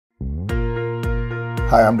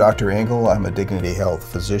Hi, I'm Dr. Ingle. I'm a Dignity Health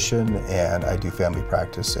physician and I do family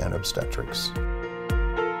practice and obstetrics.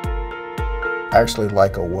 I actually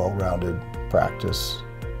like a well-rounded practice,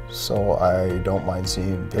 so I don't mind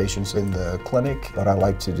seeing patients in the clinic, but I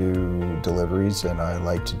like to do deliveries and I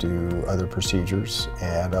like to do other procedures,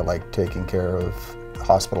 and I like taking care of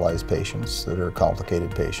hospitalized patients that are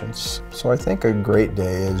complicated patients. So I think a great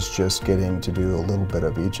day is just getting to do a little bit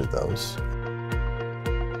of each of those.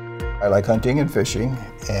 I like hunting and fishing,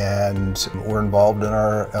 and we're involved in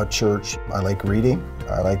our church. I like reading,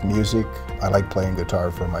 I like music, I like playing guitar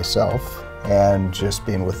for myself, and just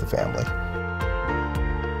being with the family.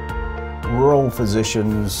 Rural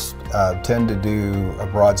physicians tend to do a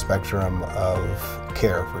broad spectrum of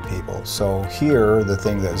care for people. So here, the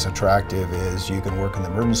thing that's attractive is you can work in the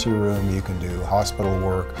emergency room, you can do hospital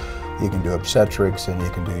work, you can do obstetrics, and you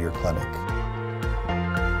can do your clinic.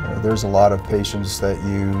 There's a lot of patients that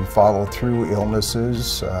you follow through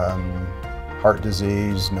illnesses, heart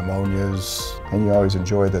disease, pneumonias, and you always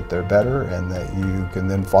enjoy that they're better and that you can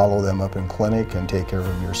then follow them up in clinic and take care of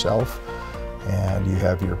them yourself, and you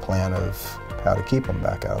have your plan of how to keep them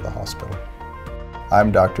back out of the hospital.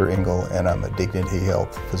 I'm Dr. Ingle and I'm a Dignity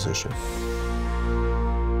Health physician.